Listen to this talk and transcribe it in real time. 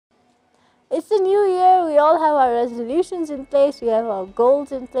It's a new year, we all have our resolutions in place, we have our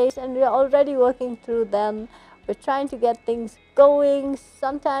goals in place, and we are already working through them. We're trying to get things going.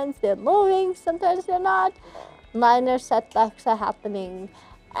 Sometimes they're moving, sometimes they're not. Minor setbacks are happening.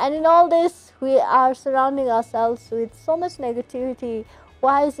 And in all this, we are surrounding ourselves with so much negativity.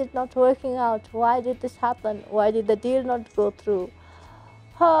 Why is it not working out? Why did this happen? Why did the deal not go through?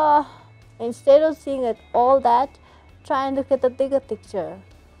 Instead of seeing at all that, try and look at the bigger picture.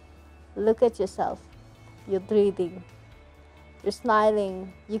 Look at yourself. You're breathing. You're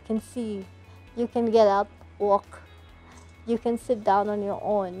smiling. You can see. You can get up, walk. You can sit down on your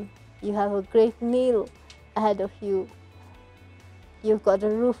own. You have a great meal ahead of you. You've got a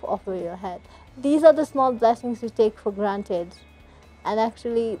roof over your head. These are the small blessings we take for granted. And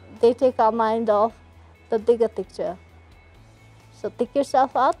actually, they take our mind off the bigger picture. So pick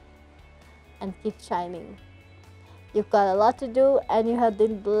yourself up and keep shining. You've got a lot to do and you have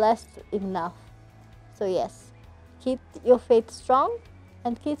been blessed enough. So yes, keep your faith strong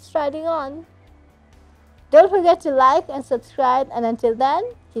and keep striding on. Don't forget to like and subscribe, and until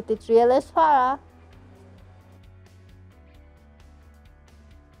then, keep it real as Farah.